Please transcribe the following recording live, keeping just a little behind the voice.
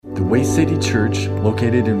The Way City Church,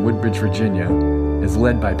 located in Woodbridge, Virginia, is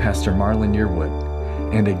led by Pastor Marlon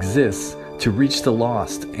Yearwood and exists to reach the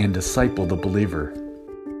lost and disciple the believer.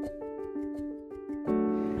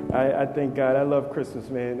 I thank God. I love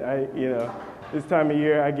Christmas, man. This time of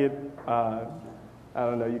year I get, I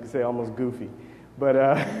don't know, you could say almost goofy, but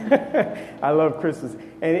I love Christmas.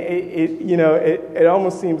 And it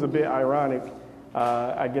almost seems a bit ironic,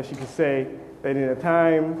 I guess you could say, that in a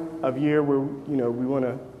time of year where, we want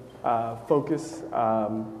to focus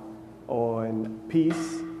on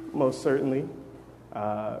peace, most certainly,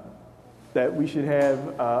 that we should have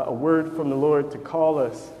a word from the Lord to call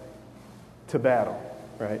us to battle,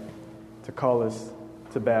 right? To call us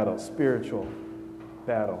to battle, spiritual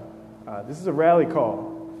battle. This is a rally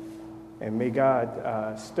call, and may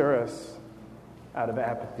God stir us out of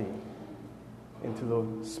apathy into the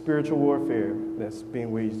spiritual warfare that's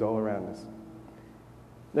being waged all around us.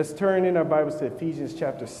 Let's turn in our Bibles to Ephesians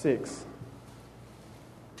chapter 6.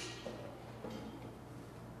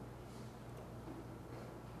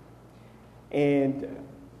 And,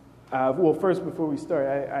 first, before we start,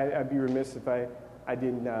 I'd be remiss if I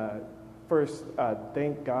didn't first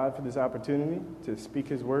thank God for this opportunity to speak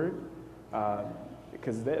His Word,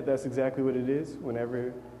 because that's exactly what it is.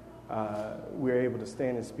 Whenever we're able to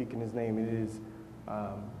stand and speak in His name, it is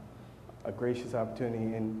a gracious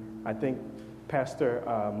opportunity. And I thank Pastor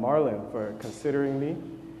Marlon for considering me,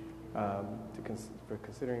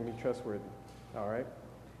 considering me trustworthy. All right.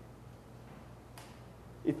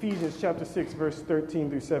 Ephesians chapter 6, verse 13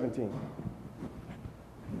 through 17.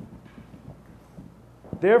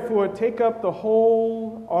 Therefore, take up the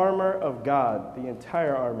whole armor of God, the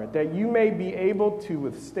entire armor, that you may be able to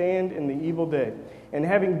withstand in the evil day, and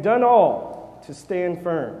having done all, to stand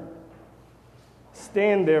firm.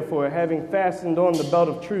 Stand, therefore, having fastened on the belt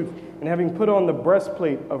of truth, and having put on the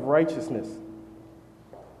breastplate of righteousness,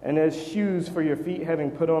 and as shoes for your feet,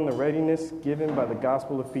 having put on the readiness given by the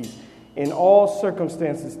gospel of peace. In all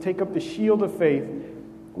circumstances, take up the shield of faith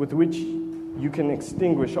with which you can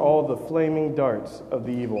extinguish all the flaming darts of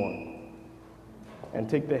the evil one. And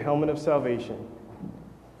take the helmet of salvation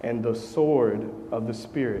and the sword of the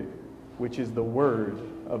Spirit, which is the word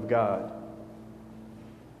of God.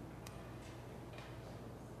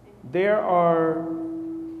 There are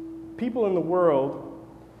people in the world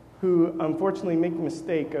who unfortunately make the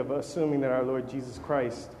mistake of assuming that our Lord Jesus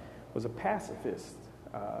Christ was a pacifist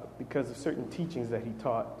because of certain teachings that He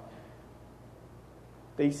taught.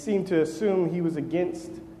 They seem to assume He was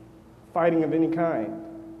against fighting of any kind,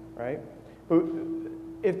 right? But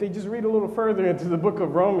if they just read a little further into the book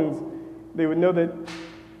of Romans, they would know that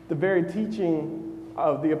the very teaching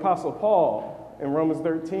of the Apostle Paul in Romans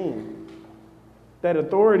 13, that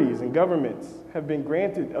authorities and governments have been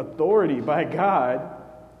granted authority by God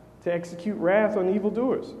to execute wrath on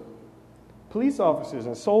evildoers. Police officers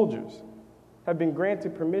and soldiers have been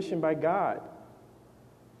granted permission by God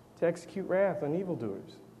to execute wrath on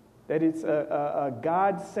evildoers. That it's a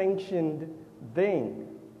God-sanctioned thing.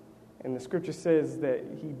 And the Scripture says that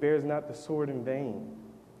He bears not the sword in vain,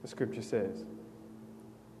 the Scripture says.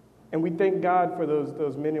 And we thank God for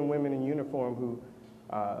those men and women in uniform who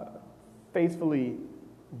faithfully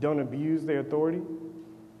don't abuse their authority,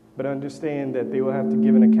 but understand that they will have to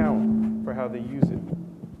give an account for how they use it.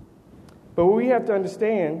 But what we have to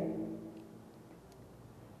understand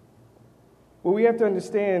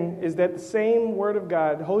is that the same Word of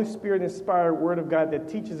God, the Holy Spirit-inspired Word of God that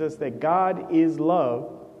teaches us that God is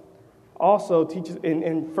love, also teaches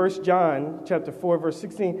in 1 John chapter 4, verse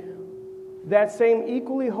 16, that same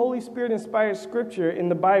equally Holy Spirit-inspired Scripture in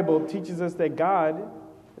the Bible teaches us that God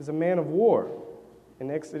is a man of war in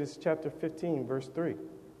Exodus chapter 15, verse 3.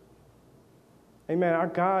 Amen. Our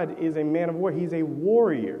God is a man of war. He's a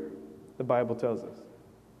warrior, the Bible tells us.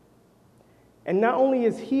 And not only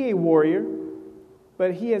is He a warrior,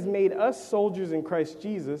 but He has made us soldiers in Christ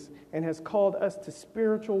Jesus and has called us to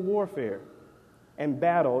spiritual warfare and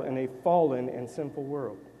battle in a fallen and sinful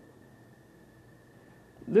world.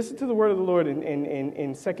 Listen to the word of the Lord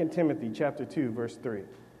in 2 Timothy chapter 2, verse 3.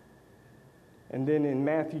 And then in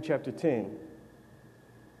Matthew chapter 10,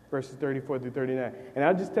 verses 34 through 39. And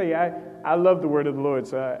I'll just tell you, I love the word of the Lord,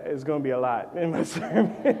 so it's going to be a lot in my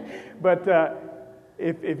sermon. But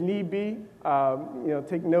if need be,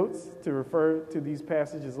 take notes to refer to these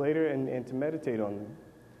passages later and to meditate on them.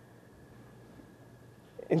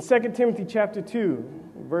 In 2 Timothy chapter 2,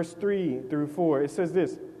 verse 3 through 4, it says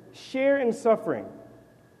this: share in suffering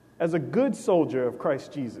as a good soldier of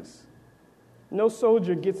Christ Jesus. No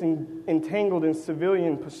soldier gets entangled in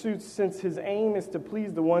civilian pursuits, since his aim is to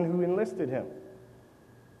please the one who enlisted him.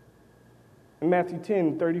 In Matthew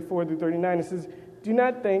 10, 34 through 39, it says, do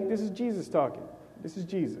not think, this is Jesus talking. This is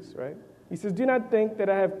Jesus, right? He says, do not think that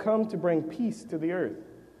I have come to bring peace to the earth.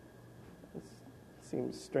 This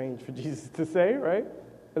seems strange for Jesus to say, right?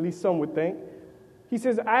 At least some would think. He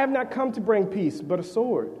says, I have not come to bring peace, but a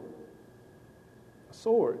sword. A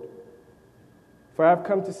sword. For I have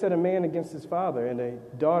come to set a man against his father, and a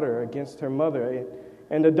daughter against her mother,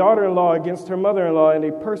 and a daughter-in-law against her mother-in-law, and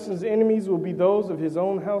a person's enemies will be those of his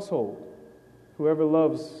own household. Whoever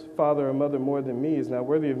loves father or mother more than me is not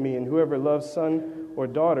worthy of me, and whoever loves son or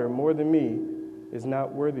daughter more than me is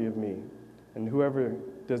not worthy of me. And whoever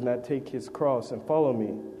does not take his cross and follow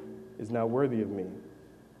me is not worthy of me.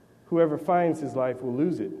 Whoever finds his life will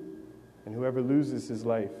lose it, and whoever loses his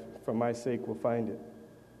life for my sake will find it.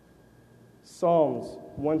 Psalms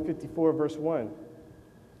 154 verse 1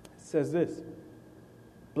 says this,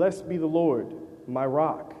 Blessed be the Lord, my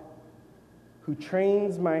rock, who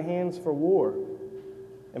trains my hands for war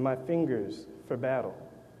and my fingers for battle.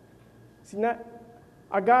 See,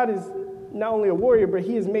 our God is not only a warrior, but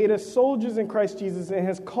he has made us soldiers in Christ Jesus and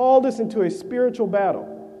has called us into a spiritual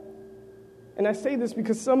battle. And I say this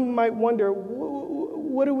because some might wonder,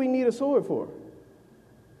 what do we need a sword for?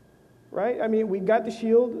 Right? I mean, we've got the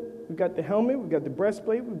shield, we've got the helmet, we've got the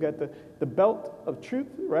breastplate, we've got the belt of truth,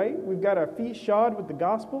 right? We've got our feet shod with the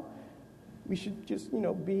gospel. We should just,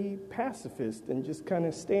 be pacifist and just kind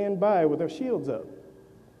of stand by with our shields up.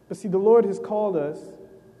 But see, the Lord has called us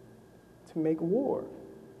to make war.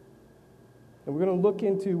 And we're going to look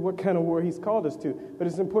into what kind of war he's called us to. But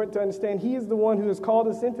it's important to understand he is the one who has called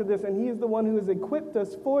us into this, and he is the one who has equipped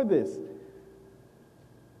us for this.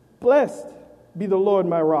 Blessed be the Lord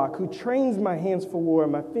my rock, who trains my hands for war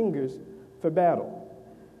and my fingers for battle.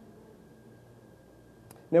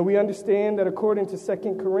 Now we understand that according to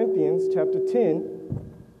 2 Corinthians chapter 10,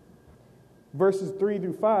 verses 3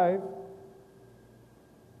 through 5,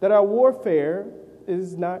 that our warfare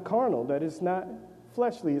is not carnal, that it's not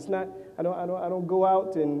fleshly. It's not. I don't go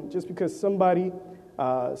out and just because somebody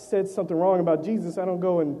said something wrong about Jesus, I don't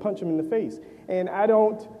go and punch him in the face, and I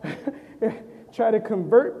don't try to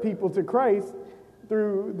convert people to Christ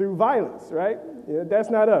through violence. Right? Yeah, that's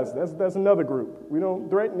not us. That's another group. We don't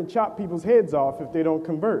threaten to chop people's heads off if they don't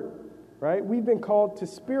convert. Right? We've been called to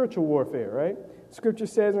spiritual warfare. Right? Scripture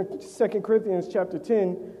says in 2 Corinthians chapter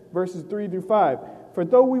 10, verses 3 through 5, for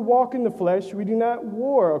though we walk in the flesh, we do not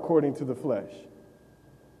war according to the flesh.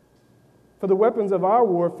 For the weapons of our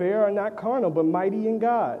warfare are not carnal, but mighty in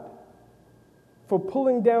God, for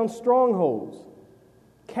pulling down strongholds,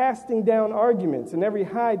 casting down arguments, and every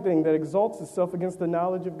high thing that exalts itself against the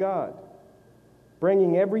knowledge of God,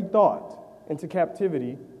 bringing every thought into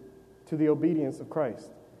captivity to the obedience of Christ.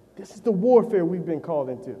 This is the warfare we've been called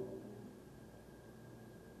into.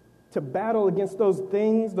 To battle against those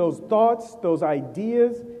things, those thoughts, those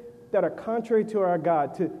ideas that are contrary to our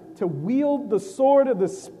God, to wield the sword of the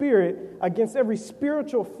Spirit against every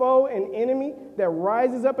spiritual foe and enemy that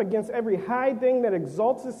rises up against every high thing that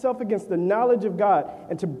exalts itself against the knowledge of God,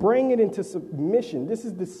 and to bring it into submission. This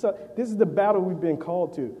is the battle we've been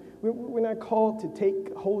called to. We're not called to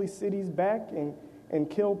take holy cities back and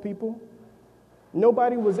kill people. No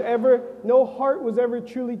heart was ever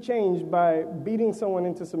truly changed by beating someone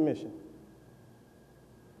into submission.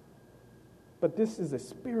 But this is a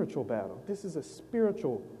spiritual battle. This is a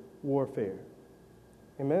spiritual warfare.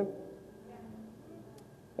 Amen?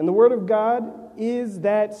 And the Word of God is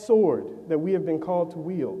that sword that we have been called to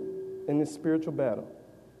wield in this spiritual battle.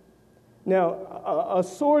 Now, a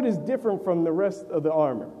sword is different from the rest of the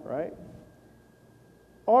armor, right?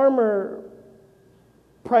 Armor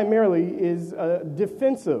primarily is a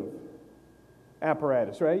defensive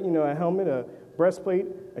apparatus, right? A helmet, a breastplate,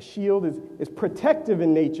 a shield is protective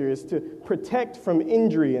in nature, is to protect from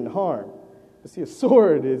injury and harm. But see, a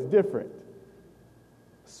sword is different.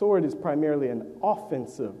 A sword is primarily an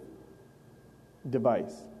offensive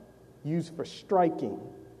device used for striking,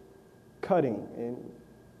 cutting, and,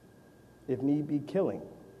 if need be, killing.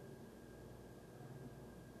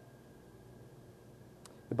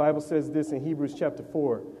 The Bible says this in Hebrews chapter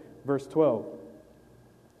 4, verse 12.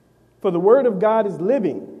 For the word of God is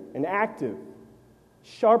living and active,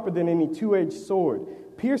 sharper than any two-edged sword,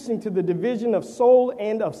 piercing to the division of soul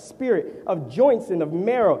and of spirit, of joints and of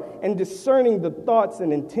marrow, and discerning the thoughts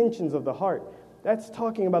and intentions of the heart. That's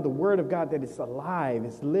talking about the word of God, that it's alive,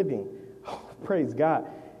 it's living. Oh, praise God.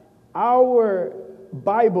 Our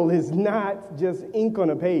Bible is not just ink on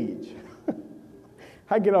a page.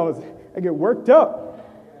 I get worked up.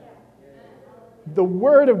 The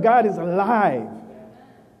word of God is alive.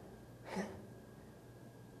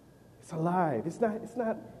 It's alive. It's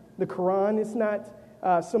not the Quran. It's not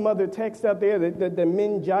some other text out there that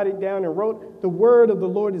men jotted down and wrote. The word of the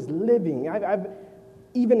Lord is living. I've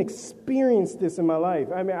even experienced this in my life.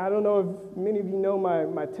 I mean, I don't know if many of you know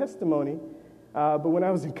my testimony, but when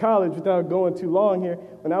I was in college, without going too long here,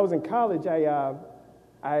 when I was in college, I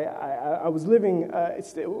was living,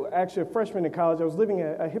 actually a freshman in college, I was living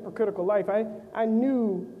a hypocritical life. I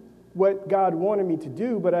knew what God wanted me to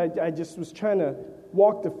do, but I just was trying to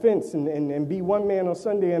walk the fence and be one man on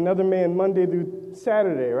Sunday, another man Monday through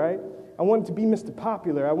Saturday, right? I wanted to be Mr.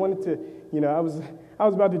 Popular. I wanted to, I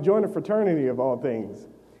was about to join a fraternity of all things.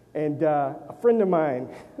 And a friend of mine,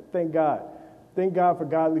 thank God for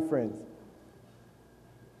godly friends.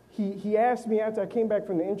 He asked me after I came back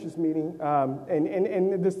from the interest meeting,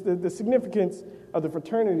 and the significance of the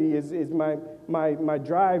fraternity is my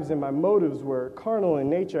drives and my motives were carnal in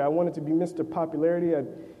nature. I wanted to be Mr. Popularity. I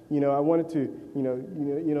wanted to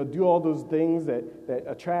do all those things that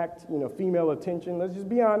attract female attention. Let's just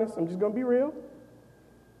be honest. I'm just going to be real.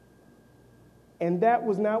 And that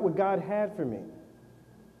was not what God had for me.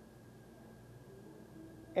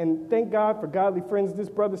 And thank God for godly friends. This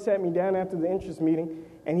brother sat me down after the interest meeting,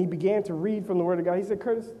 and he began to read from the Word of God. He said,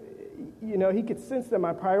 Curtis, he could sense that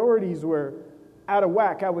my priorities were out of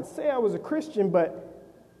whack. I would say I was a Christian, but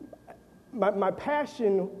my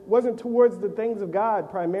passion wasn't towards the things of God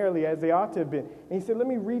primarily as they ought to have been. And he said, let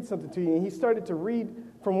me read something to you. And he started to read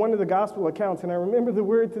from one of the gospel accounts, and I remember the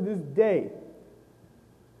word to this day.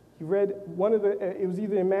 He read it was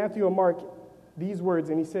either in Matthew or Mark, these words,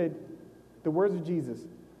 and he said, the words of Jesus,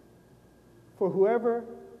 for whoever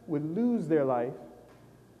would save their life,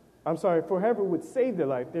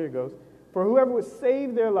 there it goes. For whoever would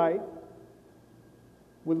save their life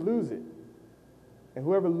would lose it. And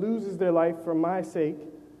whoever loses their life for my sake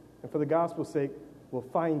and for the gospel's sake will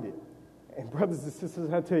find it. And brothers and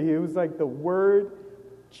sisters, I tell you, it was like the word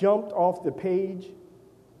jumped off the page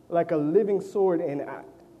like a living sword and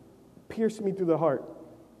pierced me through the heart.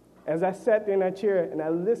 As I sat there in that chair and I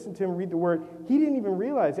listened to him read the word, he didn't even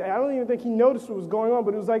realize it. I don't even think he noticed what was going on,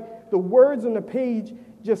 but it was like the words on the page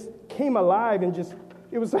just came alive and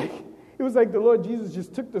it was like the Lord Jesus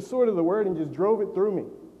just took the sword of the word and just drove it through me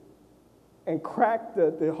and cracked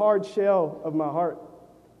the hard shell of my heart.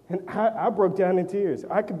 And I broke down in tears.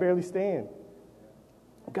 I could barely stand.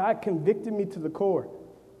 God convicted me to the core.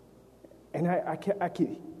 And I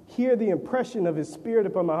could hear the impression of his spirit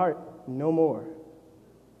upon my heart. No more.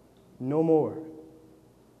 No more.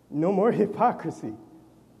 No more hypocrisy.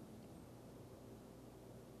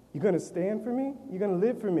 You're going to stand for me? You're going to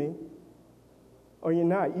live for me? Or you're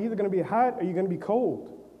not. You're either going to be hot or you're going to be cold.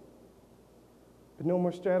 But no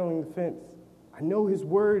more straddling the fence. I know his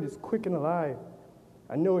word is quick and alive.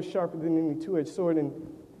 I know it's sharper than any two-edged sword. And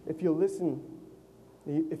if you'll listen,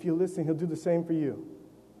 he'll do the same for you.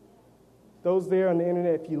 Those there on the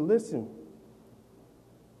internet, if you listen,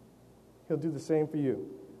 he'll do the same for you.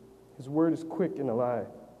 His word is quick and alive,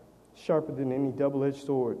 sharper than any double-edged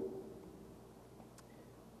sword.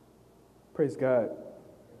 Praise God.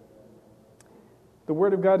 The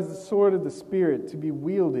word of God is the sword of the Spirit to be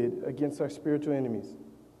wielded against our spiritual enemies.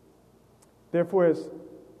 Therefore, as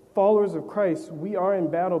followers of Christ, we are in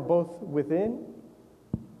battle both within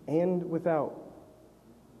and without,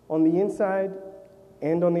 on the inside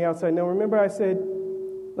and on the outside. Now, remember I said,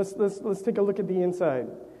 let's take a look at the inside.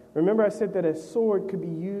 Remember I said that a sword could be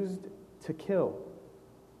used to kill.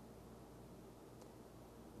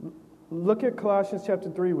 Look at Colossians chapter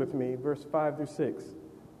 3 with me, verse 5 through 6.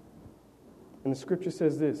 And the scripture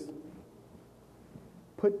says this,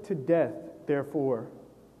 put to death, therefore,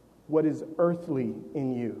 what is earthly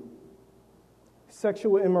in you.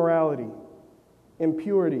 Sexual immorality,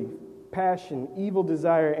 impurity, passion, evil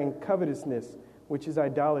desire, and covetousness, which is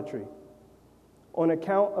idolatry. On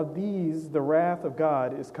account of these, the wrath of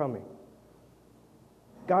God is coming.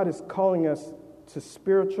 God is calling us to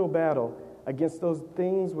spiritual battle against those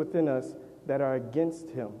things within us that are against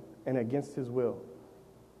him and against his will.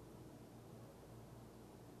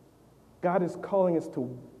 God is calling us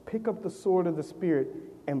to pick up the sword of the Spirit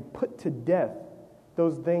and put to death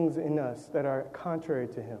those things in us that are contrary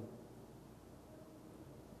to him.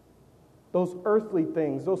 Those earthly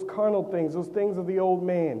things, those carnal things, those things of the old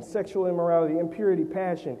man, sexual immorality, impurity,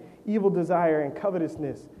 passion, evil desire, and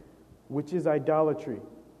covetousness, which is idolatry.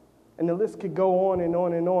 And the list could go on and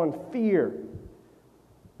on and on. Fear.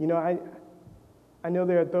 I know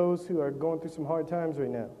there are those who are going through some hard times right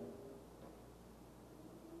now.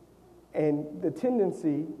 And the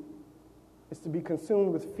tendency is to be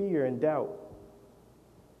consumed with fear and doubt.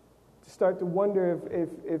 To start to wonder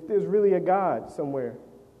if there's really a God somewhere.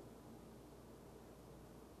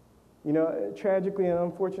 Tragically and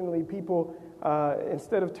unfortunately, people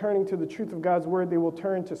instead of turning to the truth of God's word, they will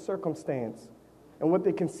turn to circumstance and what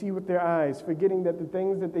they can see with their eyes, forgetting that the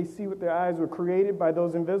things that they see with their eyes were created by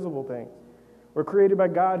those invisible things, were created by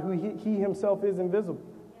God, who he himself is invisible.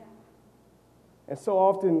 And so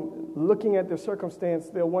often, looking at their circumstance,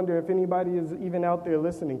 they'll wonder if anybody is even out there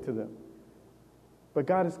listening to them. But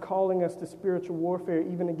God is calling us to spiritual warfare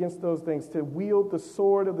even against those things, to wield the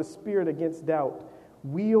sword of the Spirit against doubt,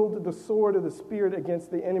 wield the sword of the Spirit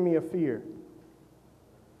against the enemy of fear.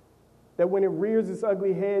 That when it rears its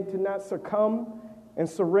ugly head, to not succumb and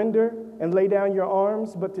surrender and lay down your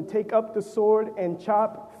arms, but to take up the sword and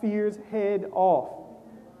chop fear's head off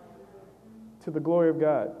to the glory of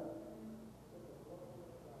God.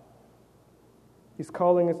 He's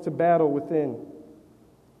calling us to battle within.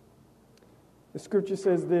 The scripture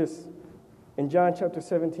says this in John chapter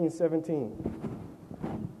 17:17.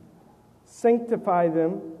 Sanctify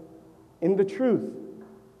them in the truth.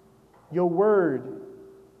 Your word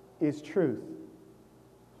is truth.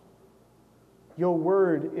 Your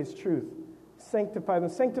word is truth. Sanctify them.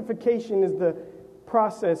 Sanctification is the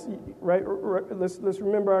process, right? Let's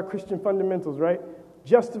remember our Christian fundamentals, right?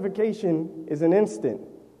 Justification is an instant,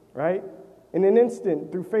 right? In an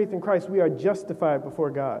instant, through faith in Christ, we are justified before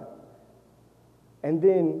God. And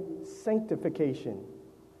then sanctification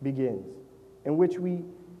begins, in which we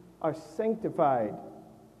are sanctified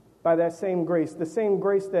by that same grace. The same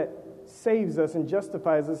grace that saves us and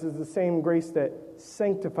justifies us is the same grace that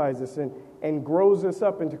sanctifies us and grows us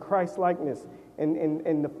up into Christ-likeness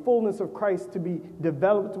and the fullness of Christ to be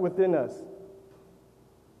developed within us.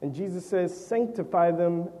 And Jesus says, sanctify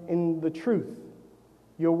them in the truth.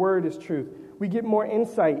 Your word is truth. We get more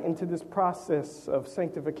insight into this process of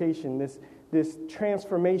sanctification, this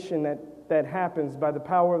transformation that happens by the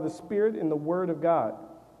power of the Spirit in the Word of God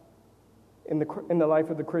in the life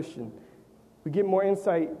of the Christian. We get more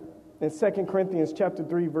insight in 2 Corinthians chapter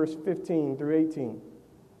 3, verse 15 through 18.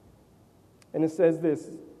 And it says this.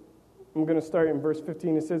 I'm going to start in verse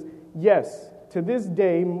 15. It says, yes, to this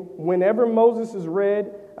day, whenever Moses is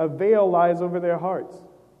read, a veil lies over their hearts.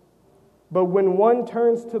 But when one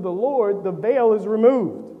turns to the Lord, the veil is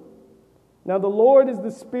removed. Now the Lord is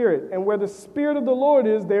the Spirit, and where the Spirit of the Lord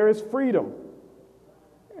is, there is freedom.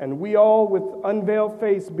 And we all, with unveiled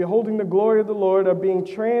face, beholding the glory of the Lord, are being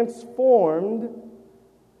transformed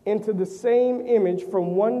into the same image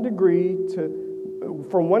from one degree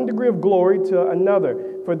of glory to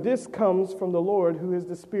another. For this comes from the Lord, who is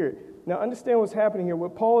the Spirit. Now understand what's happening here.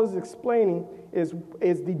 What Paul is explaining is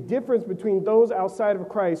the difference between those outside of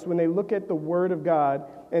Christ when they look at the Word of God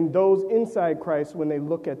and those inside Christ when they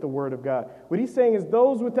look at the Word of God. What he's saying is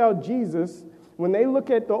those without Jesus, when they look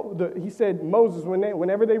at he said Moses,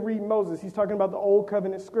 whenever they read Moses, he's talking about the Old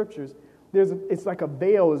Covenant scriptures. It's like a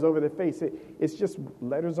veil is over their face. It's just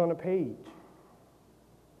letters on a page.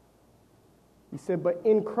 He said, but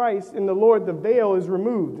in Christ, in the Lord, the veil is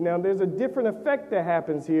removed. Now, there's a different effect that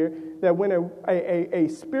happens here, that when a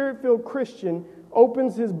Spirit-filled Christian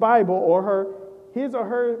opens his Bible or his or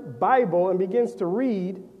her Bible and begins to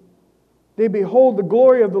read, they behold the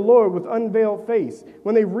glory of the Lord with unveiled face.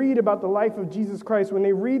 When they read about the life of Jesus Christ, when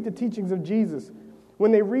they read the teachings of Jesus,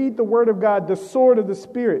 when they read the Word of God, the sword of the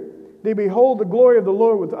Spirit, they behold the glory of the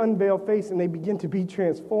Lord with unveiled face, and they begin to be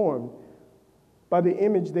transformed by the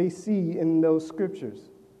image they see in those scriptures.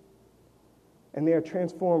 And they are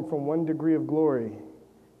transformed from one degree of glory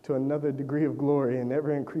to another degree of glory and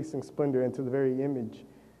ever-increasing splendor into the very image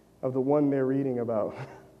of the one they're reading about.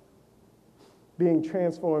 Being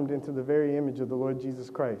transformed into the very image of the Lord Jesus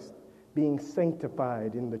Christ. Being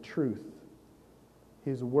sanctified in the truth.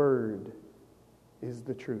 His word is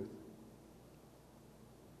the truth.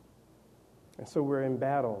 And so we're in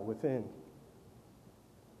battle within.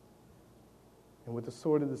 And with the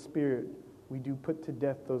sword of the Spirit, we do put to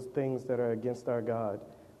death those things that are against our God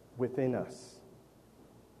within us.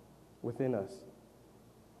 Within us.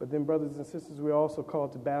 But then, brothers and sisters, we're also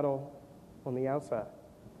called to battle on the outside.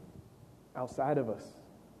 Outside of us.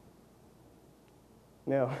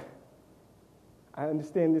 Now, I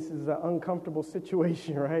understand this is an uncomfortable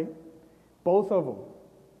situation, right? Both of them.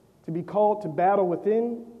 To be called to battle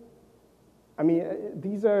within,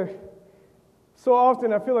 these are... So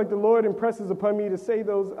often I feel like the Lord impresses upon me to say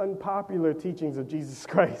those unpopular teachings of Jesus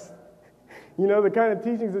Christ. You know, the kind of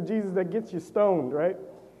teachings of Jesus that gets you stoned, right?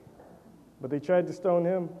 But they tried to stone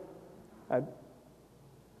him.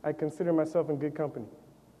 I consider myself in good company.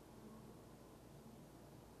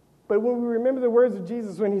 But when we remember the words of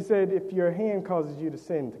Jesus when he said, if your hand causes you to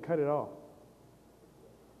sin, to cut it off.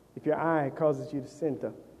 If your eye causes you to sin,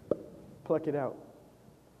 to pluck it out.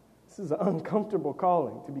 This is an uncomfortable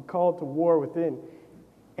calling, to be called to war within.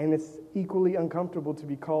 And it's equally uncomfortable to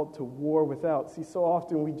be called to war without. See, so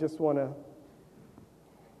often we just want to,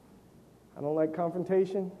 I don't like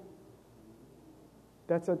confrontation.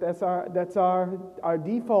 That's our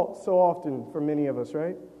default so often for many of us,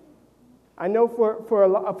 right? I know for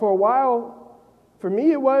a while, for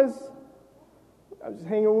me it was, I was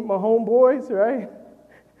hanging with my homeboys, right?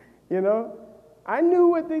 You know, I knew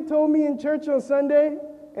what they told me in church on Sunday,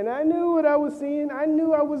 and I knew what I was seeing. I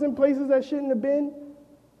knew I was in places I shouldn't have been,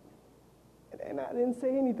 and I didn't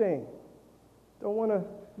say anything. Don't want to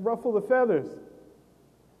ruffle the feathers.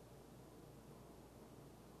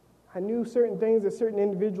 I knew certain things that certain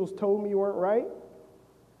individuals told me weren't right,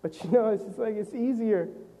 but you know, it's just like it's easier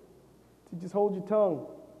to just hold your tongue.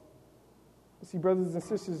 You see, brothers and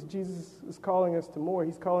sisters, Jesus is calling us to more.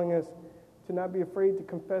 He's calling us to not be afraid to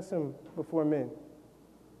confess Him before men.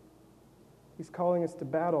 He's calling us to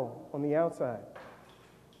battle on the outside.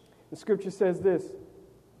 The scripture says this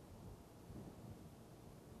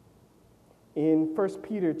in 1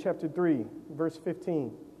 Peter chapter 3, verse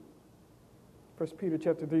 15. 1 Peter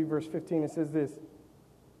chapter 3, verse 15, it says this: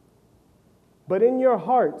 "But in your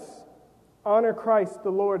hearts honor Christ the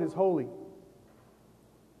Lord as holy,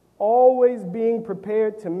 always being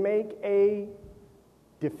prepared to make a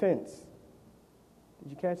defense." Did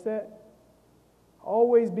you catch that?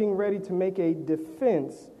 Always being ready to make a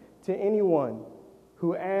defense to anyone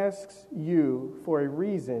who asks you for a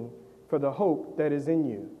reason for the hope that is in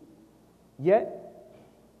you. Yet,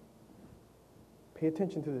 pay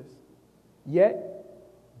attention to this, yet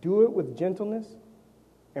do it with gentleness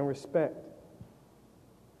and respect.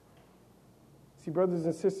 See, brothers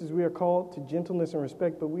and sisters, we are called to gentleness and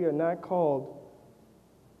respect, but we are not called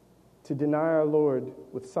to deny our Lord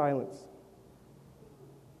with silence.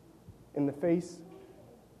 In the face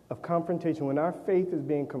of confrontation, when our faith is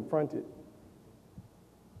being confronted,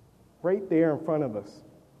 right there in front of us,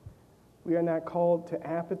 we are not called to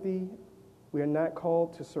apathy. We are not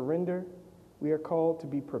called to surrender. We are called to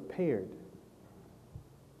be prepared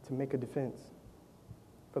to make a defense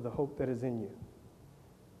for the hope that is in you.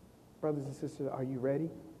 Brothers and sisters, are you ready?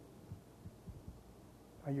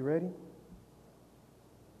 Are you ready?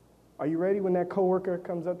 Are you ready when that coworker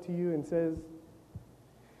comes up to you and says,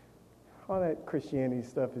 all that Christianity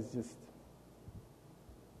stuff is just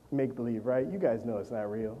make-believe, right? You guys know it's not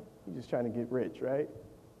real. You're just trying to get rich, right?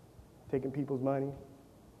 Taking people's money.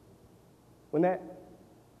 When that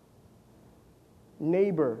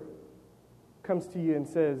neighbor comes to you and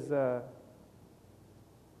says,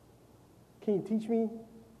 can you teach me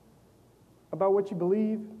about what you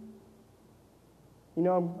believe? You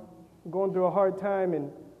know, I'm going through a hard time, and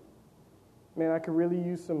man, I could really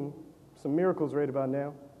use some miracles right about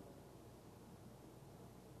now.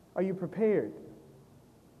 Are you prepared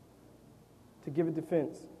to give a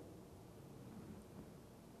defense?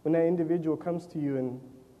 When that individual comes to you and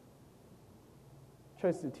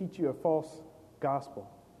tries to teach you a false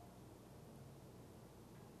gospel,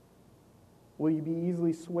 will you be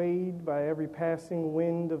easily swayed by every passing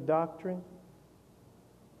wind of doctrine?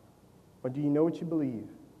 Or do you know what you believe?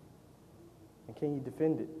 And can you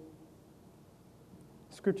defend it?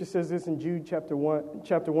 Scripture says this in Jude chapter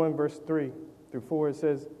 1, verse 3 through 4. It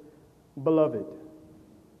says, "Beloved,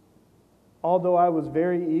 although I was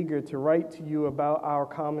very eager to write to you about our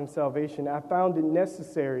common salvation, I found it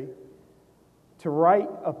necessary to write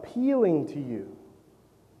appealing to you."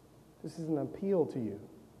 This is an appeal to you.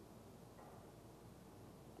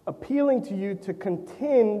 Appealing to you to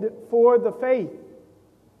contend for the faith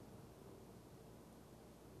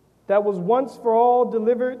that was once for all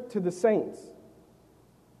delivered to the saints.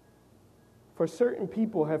 For certain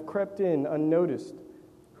people have crept in unnoticed,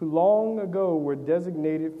 who long ago were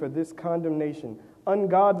designated for this condemnation,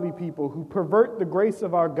 ungodly people who pervert the grace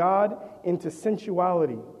of our God into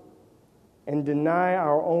sensuality and deny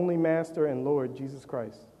our only Master and Lord, Jesus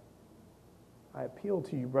Christ. I appeal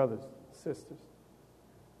to you, brothers, sisters,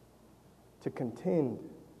 to contend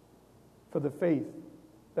for the faith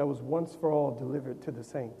that was once for all delivered to the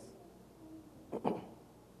saints.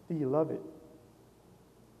 Do you love it?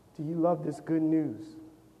 Do you love this good news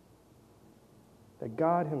that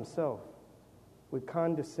God Himself would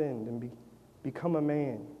condescend and become a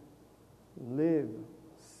man, live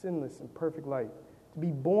sinless and perfect life, to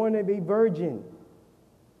be born of a virgin?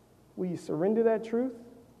 Will you surrender that truth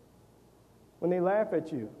when they laugh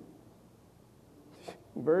at you?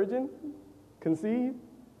 Virgin? Conceived?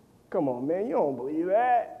 Come on, man, you don't believe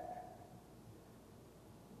that.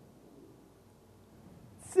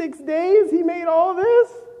 6 days He made all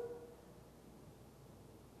this?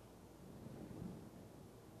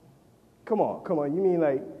 Come on. You mean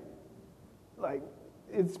like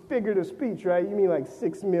it's figurative speech, right? You mean like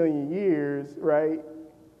 6 million years, right?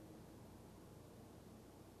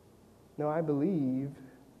 No, I believe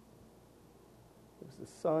it was the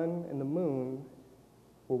sun and the moon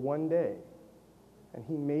were one day, and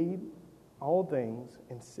he made all things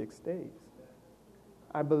in 6 days.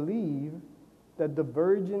 I believe that the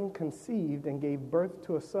virgin conceived and gave birth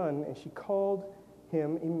to a son, and she called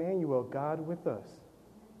him Emmanuel, God with us.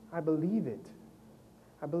 I believe it.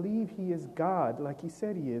 I believe he is God like he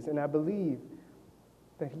said he is, and I believe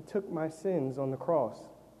that he took my sins on the cross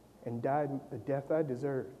and died the death I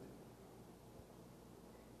deserved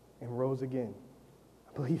and rose again.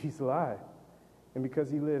 I believe he's alive, and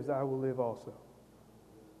because he lives, I will live also.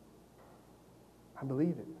 I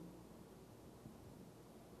believe it.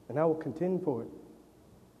 And I will contend for it.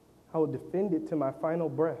 I will defend it to my final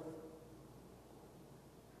breath.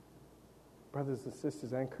 Brothers and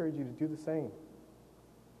sisters, I encourage you to do the same.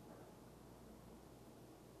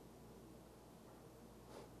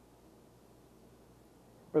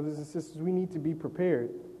 Brothers and sisters, we need to be prepared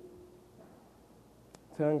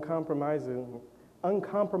to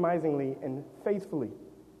uncompromisingly and faithfully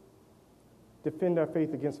defend our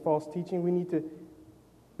faith against false teaching. We need to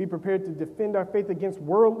be prepared to defend our faith against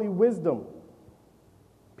worldly wisdom.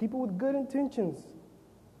 People with good intentions.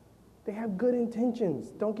 They have good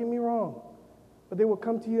intentions, don't get me wrong. But they will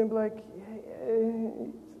come to you and be like,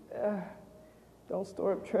 don't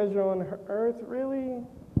store up treasure on earth, really?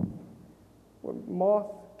 Where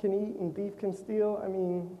moth can eat and thief can steal? I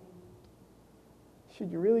mean,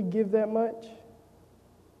 should you really give that much?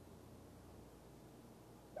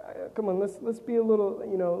 Come on, let's be a little,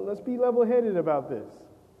 let's be level-headed about this.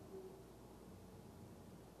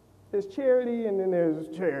 There's charity and then there's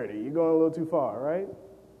charity. You're going a little too far, right?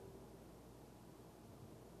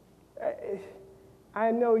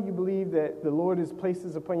 I know you believe that the Lord has placed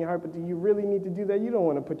this upon your heart, but do you really need to do that? You don't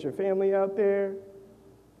want to put your family out there.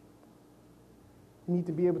 You need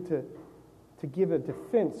to be able to give a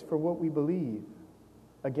defense for what we believe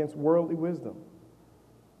against worldly wisdom.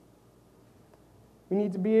 We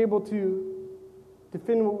need to be able to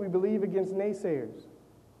defend what we believe against naysayers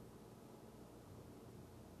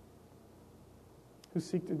who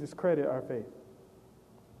seek to discredit our faith.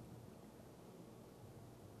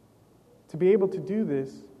 To be able to do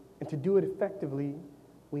this and to do it effectively,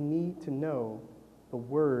 we need to know the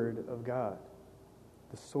Word of God,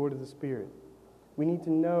 the sword of the Spirit. We need to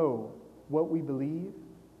know what we believe,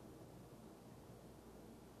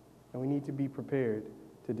 and we need to be prepared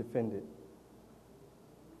to defend it.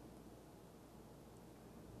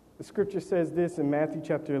 The scripture says this in Matthew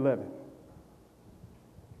chapter 11,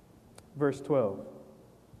 verse 12.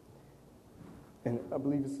 And I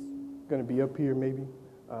believe it's going to be up here maybe,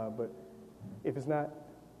 but if it's not,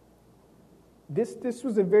 this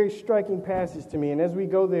was a very striking passage to me. And as we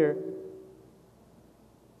go there,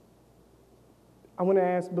 I want to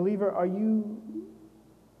ask, believer, are you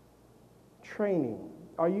training?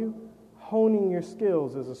 Are you honing your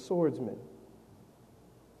skills as a swordsman?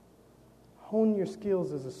 Hone your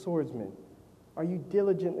skills as a swordsman. Are you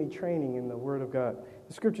diligently training in the Word of God?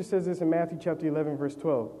 The scripture says this in Matthew chapter 11, verse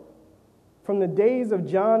 12. From the days of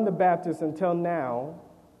John the Baptist until now,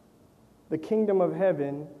 the kingdom of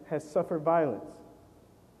heaven has suffered violence,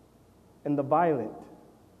 and the violent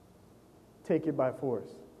take it by force.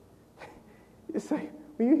 It's like,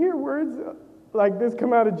 when you hear words like this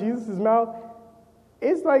come out of Jesus' mouth,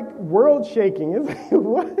 it's like world shaking. It's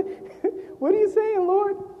like, what are you saying,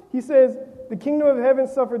 Lord? He says, the kingdom of heaven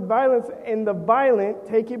suffered violence, and the violent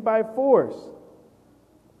take it by force.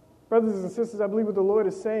 Brothers and sisters, I believe what the Lord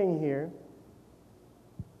is saying here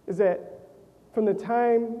is that from the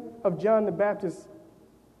time of John the Baptist,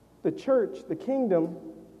 the church, the kingdom,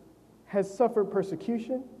 has suffered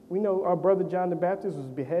persecution. We know our brother John the Baptist was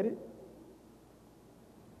beheaded.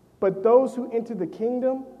 But those who enter the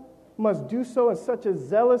kingdom must do so in such a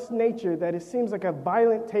zealous nature that it seems like a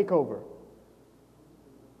violent takeover.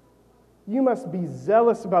 You must be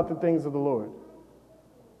zealous about the things of the Lord.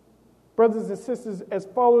 Brothers and sisters, as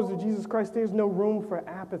followers of Jesus Christ, there's no room for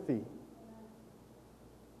apathy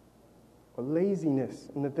or laziness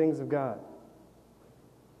in the things of God.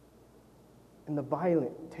 And the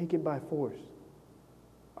violent take it by force.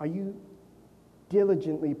 Are you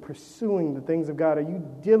diligently pursuing the things of God? Are you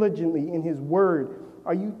diligently in His Word?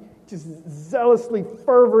 Are you just zealously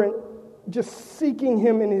fervent, just seeking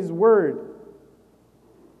Him in His Word?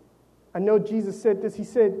 I know Jesus said this. He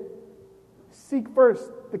said, seek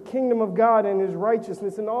first the kingdom of God and His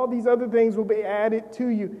righteousness, and all these other things will be added to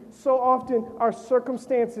you. So often our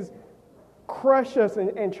circumstances crush us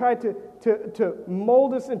and try to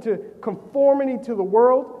mold us into conformity to the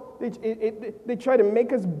world. They try to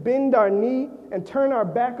make us bend our knee and turn our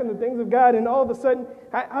back on the things of God. And all of a sudden,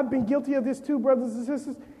 I've been guilty of this too, brothers and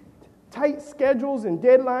sisters. Tight schedules and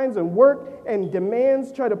deadlines and work and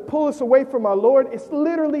demands try to pull us away from our Lord. It's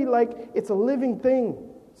literally like it's a living thing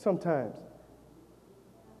sometimes.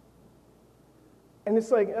 And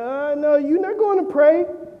it's like, no, you're not going to pray.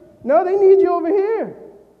 No, they need you over here.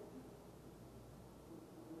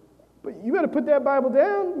 But you got to put that Bible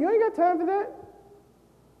down. You ain't got time for that.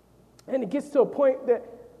 And it gets to a point that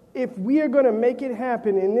if we are going to make it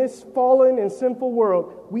happen in this fallen and sinful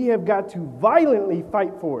world, we have got to violently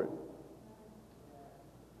fight for it.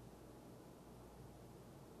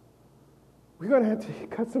 We're going to have to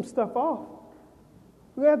cut some stuff off.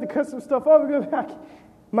 We're going to have to cut some stuff off. We're going to be like,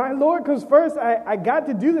 my Lord comes first. I got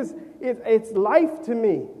to do this. It's life to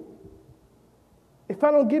me. If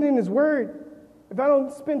I don't get in His Word, if I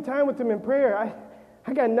don't spend time with Him in prayer,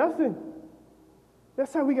 I got nothing.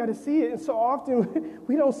 That's how we got to see it. And so often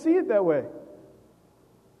we don't see it that way.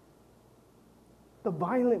 The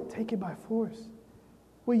violent take it by force.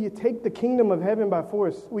 Will you take the kingdom of heaven by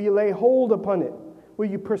force? Will you lay hold upon it? Will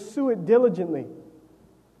you pursue it diligently?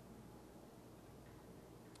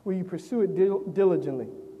 Will you pursue it diligently?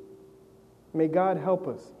 May God help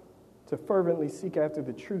us to fervently seek after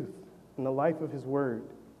the truth in the life of His Word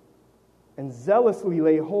and zealously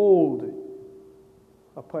lay hold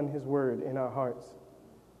upon His Word in our hearts.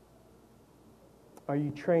 Are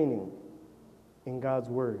you training in God's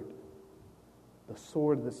Word? The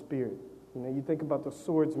sword of the Spirit. You know, you think about the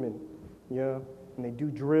swordsmen, and they do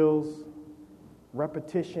drills,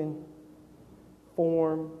 repetition,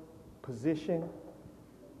 form, position.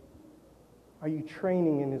 Are you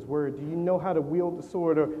training in His Word? Do you know how to wield the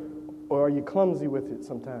sword, or are you clumsy with it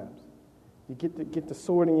sometimes? You get the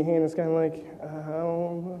sword in your hand, it's kind of like, I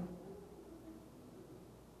don't know.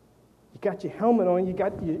 You got your helmet on, you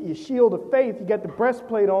got your shield of faith, you got the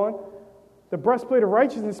breastplate on, the breastplate of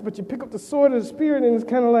righteousness, but you pick up the sword of the Spirit, and it's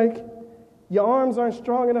kind of like your arms aren't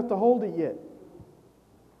strong enough to hold it yet.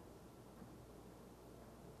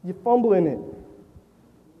 You're fumbling it.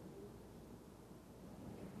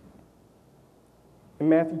 In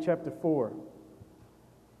Matthew chapter 4,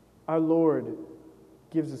 our Lord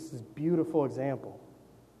gives us this beautiful example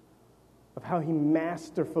of how He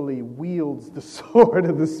masterfully wields the sword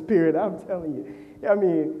of the Spirit. I'm telling you. I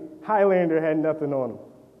mean, Highlander had nothing on him.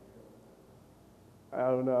 I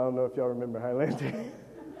don't know if y'all remember Highlander.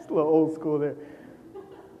 It's a little old school there.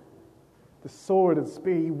 The sword of the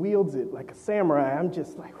Spirit, He wields it like a samurai. I'm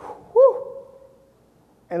just like, whoo!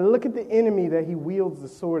 And look at the enemy that He wields the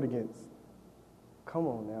sword against. Come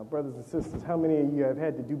on now, brothers and sisters, how many of you have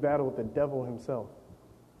had to do battle with the devil himself?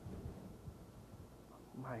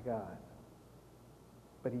 My God.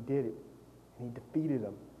 But He did it, and He defeated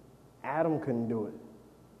him. Adam couldn't do it.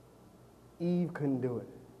 Eve couldn't do it.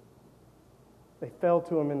 They fell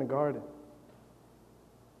to Him in the garden.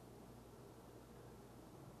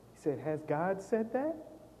 He said, has God said that?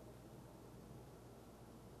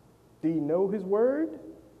 Do you know His Word?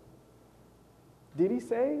 Did He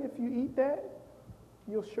say, if you eat that,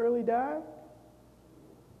 you'll surely die?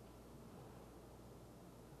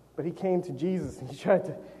 But He came to Jesus and He tried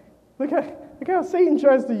to, look how Satan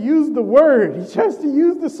tries to use the Word. He tries to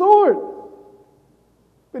use the sword.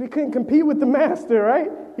 But he couldn't compete with the master, right?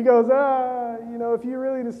 He goes, if you're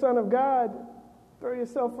really the Son of God, throw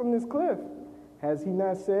yourself from this cliff. Has He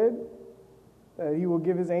not said that He will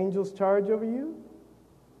give His angels charge over you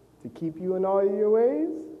to keep you in all your ways?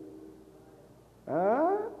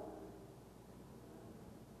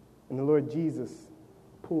 And the Lord Jesus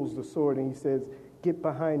pulls the sword and He says, get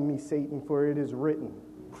behind me, Satan, for it is written,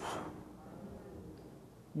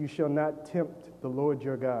 you shall not tempt the Lord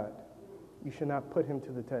your God. You shall not put Him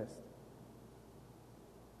to the test.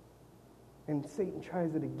 And Satan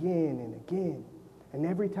tries it again and again. And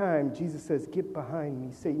every time Jesus says, get behind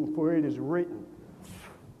me, Satan, for it is written,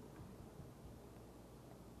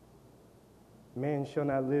 man shall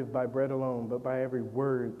not live by bread alone, but by every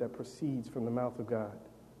word that proceeds from the mouth of God.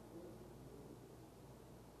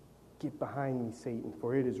 Get behind me, Satan,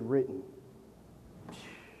 for it is written.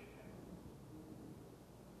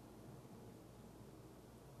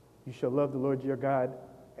 You shall love the Lord your God,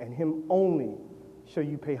 and Him only shall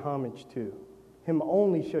you pay homage to. Him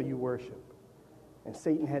only shall you worship. And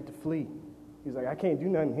Satan had to flee. He was like, I can't do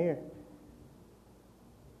nothing here.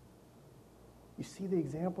 You see the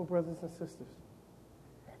example, brothers and sisters?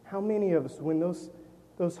 How many of us, when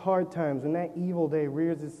those hard times, when that evil day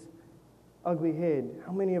rears its ugly head,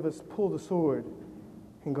 how many of us pull the sword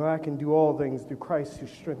and go, I can do all things through Christ who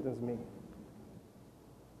strengthens me?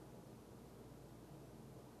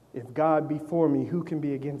 If God be for me, who can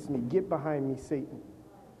be against me? Get behind me, Satan.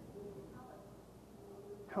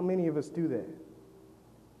 How many of us do that?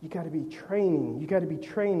 You got to be training. You got to be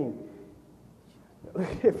training.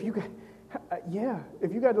 If you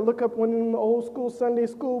got to look up one of them old school Sunday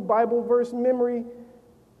school Bible verse memory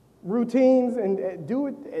routines and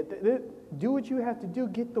do what you have to do.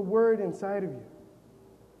 Get the word inside of you.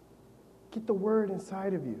 Get the word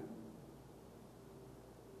inside of you,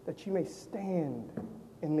 that you may stand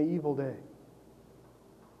in the evil day.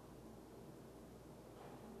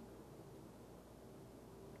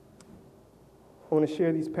 I want to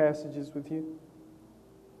share these passages with you.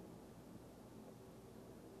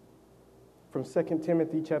 From 2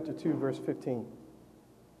 Timothy chapter 2, verse 15.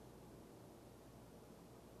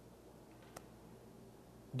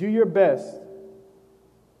 Do your best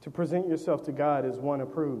to present yourself to God as one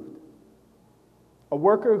approved, a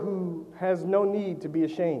worker who has no need to be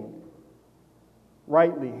ashamed,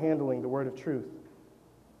 rightly handling the word of truth.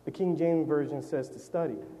 The King James Version says to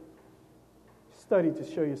study. Study to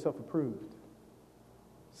show yourself approved.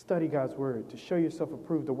 Study God's word to show yourself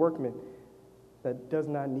approved, a workman that does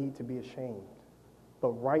not need to be ashamed,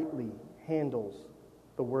 but rightly handles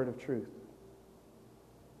the word of truth.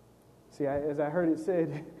 See, as I heard it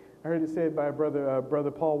said by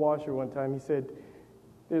brother Paul Washer one time. He said,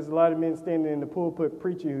 there's a lot of men standing in the pulpit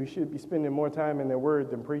preaching who should be spending more time in their word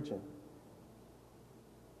than preaching.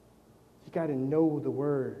 You got to know the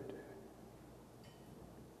word.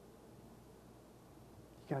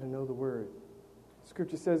 You got to know the word.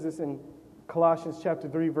 Scripture says this in Colossians chapter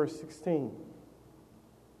 3, verse 16.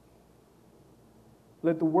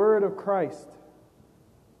 Let the word of Christ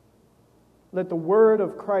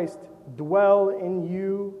dwell in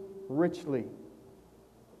you richly,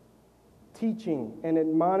 teaching and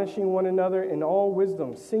admonishing one another in all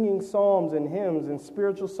wisdom, singing psalms and hymns and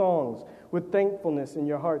spiritual songs with thankfulness in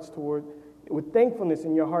your hearts to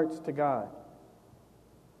God.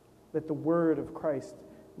 Let the word of Christ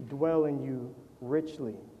dwell in you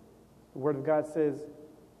richly. The word of God says,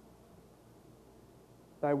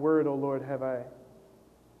 thy word, O Lord, have I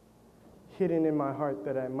hidden in my heart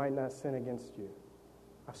that I might not sin against you.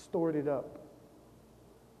 I've stored it up.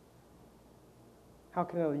 How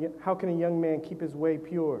can a young man keep his way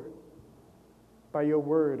pure? By your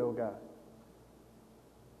word, O God.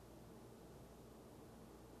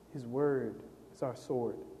 His word is our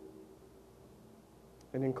sword.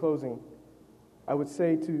 And in closing, I would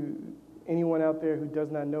say to anyone out there who does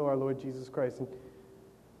not know our Lord Jesus Christ, and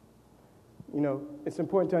it's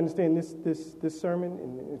important to understand this sermon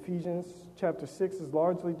in Ephesians chapter 6 is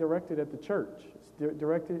largely directed at the church. It's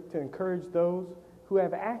directed to encourage those who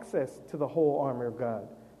have access to the whole armor of God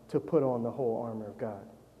to put on the whole armor of God.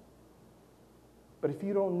 But if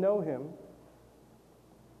you don't know him,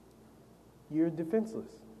 you're defenseless.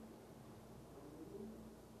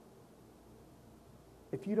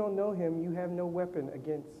 If you don't know him, you have no weapon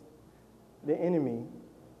against the enemy.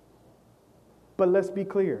 But let's be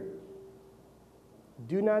clear.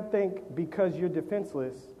 Do not think because you're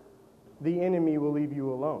defenseless, the enemy will leave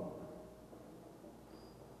you alone.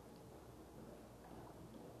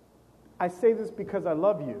 I say this because I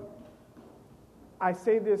love you. I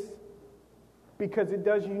say this because it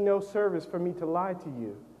does you no service for me to lie to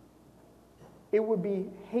you. It would be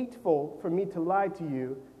hateful for me to lie to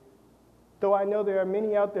you, though I know there are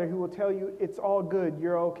many out there who will tell you it's all good,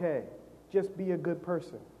 you're okay. Just be a good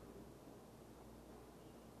person.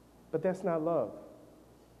 But that's not love.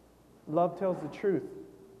 Love tells the truth.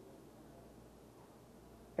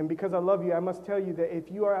 And because I love you, I must tell you that if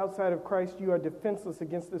you are outside of Christ, you are defenseless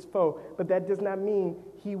against this foe. But that does not mean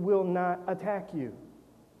he will not attack you.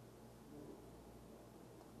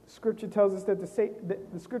 Scripture tells us that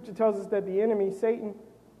the enemy, Satan,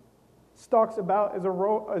 stalks about as a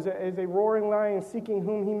roaring lion, seeking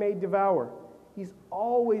whom he may devour. He's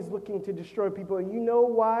always looking to destroy people. And you know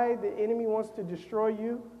why the enemy wants to destroy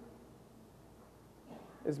you?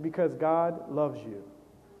 It's because God loves you.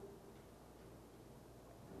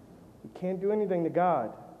 You can't do anything to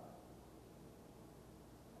God.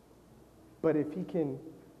 But if he can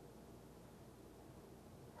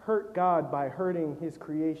hurt God by hurting his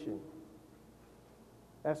creation,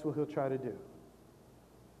 that's what he'll try to do.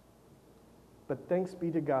 But thanks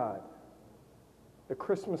be to God. The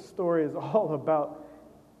Christmas story is all about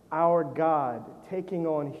our God taking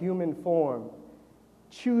on human form,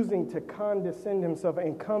 choosing to condescend himself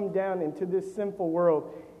and come down into this sinful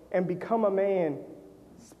world and become a man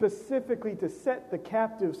specifically to set the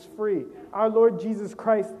captives free. Our Lord Jesus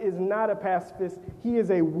Christ is not a pacifist. He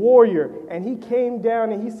is a warrior. And he came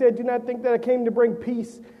down and he said, do not think that I came to bring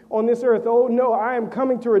peace on this earth. Oh no, I am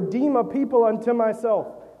coming to redeem a people unto myself.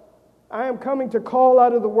 I am coming to call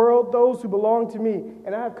out of the world those who belong to me,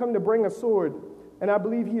 and I have come to bring a sword. And I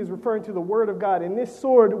believe he is referring to the word of God. And this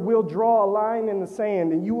sword will draw a line in the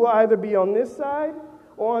sand, and you will either be on this side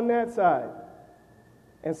or on that side.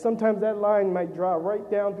 And sometimes that line might draw right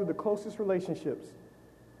down through the closest relationships.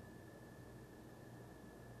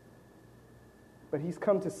 But he's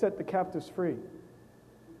come to set the captives free.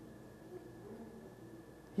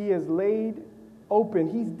 He has laid open.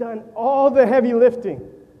 He's done all the heavy lifting.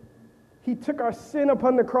 He took our sin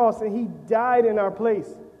upon the cross and he died in our place.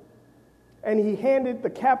 And he handed the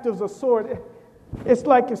captives a sword. It's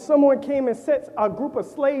like if someone came and set a group of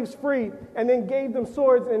slaves free and then gave them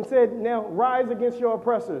swords and said, now rise against your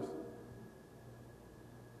oppressors.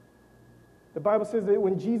 The Bible says that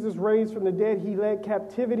when Jesus raised from the dead, he led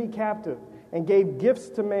captivity captive and gave gifts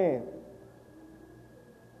to man.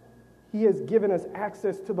 He has given us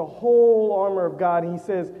access to the whole armor of God. And he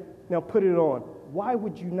says, now put it on. Why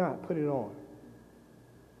would you not put it on?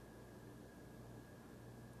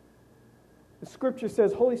 The scripture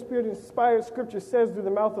says, Holy Spirit inspired scripture says through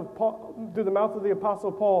the mouth of the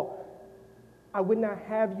Apostle Paul, I would not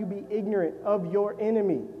have you be ignorant of your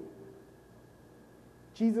enemy.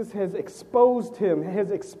 Jesus has exposed him,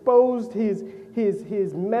 has exposed his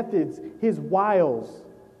methods, his wiles,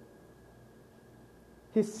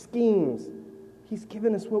 his schemes. He's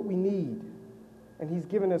given us what we need, and he's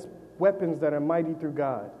given us weapons that are mighty through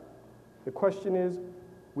God. The question is,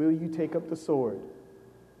 will you take up the sword?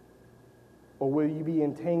 Or will you be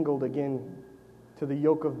entangled again to the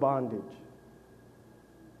yoke of bondage?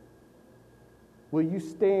 Will you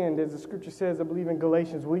stand, as the scripture says, I believe in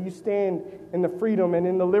Galatians, will you stand in the freedom and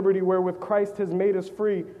in the liberty wherewith Christ has made us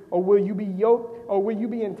free? Or will you be yoked, or will you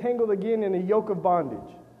be entangled again in a yoke of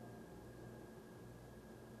bondage?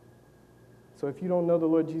 So if you don't know the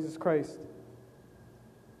Lord Jesus Christ,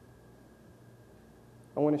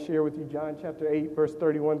 I want to share with you John chapter 8, verse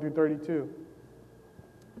 31 through 32.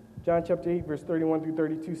 John chapter 8, verse 31 through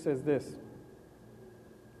 32 says this.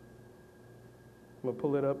 I'm going to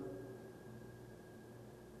pull it up.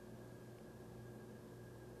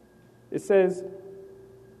 It says,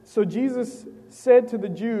 so Jesus said to the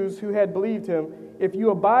Jews who had believed him, if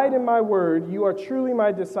you abide in my word, you are truly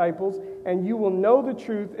my disciples, and you will know the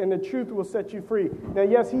truth, and the truth will set you free. Now,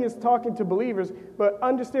 yes, he is talking to believers, but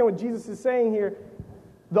understand what Jesus is saying here.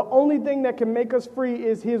 The only thing that can make us free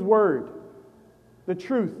is his word, the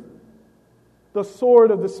truth, the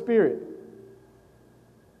sword of the Spirit.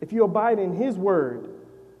 If you abide in his word,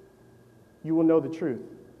 you will know the truth.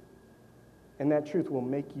 And that truth will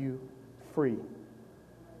make you free.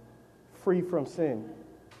 Free from sin,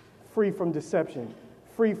 free from deception,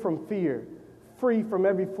 free from fear, free from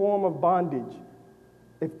every form of bondage.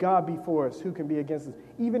 If God be for us, who can be against us?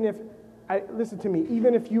 Listen to me,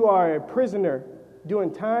 even if you are a prisoner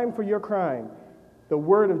doing time for your crime, the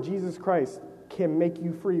word of Jesus Christ can make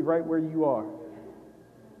you free right where you are.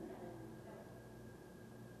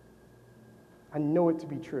 I know it to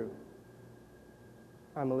be true.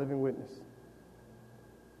 I'm a living witness.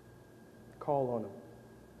 Call on him.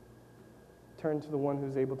 Turn to the one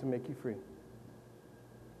who's able to make you free.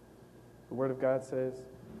 The Word of God says,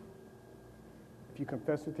 if you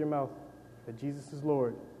confess with your mouth that Jesus is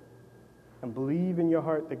Lord and believe in your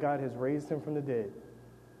heart that God has raised him from the dead,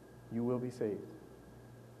 you will be saved.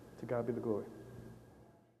 To God be the glory.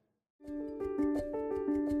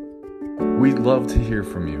 We'd love to hear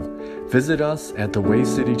from you. Visit us at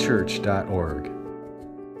thewaycitychurch.org.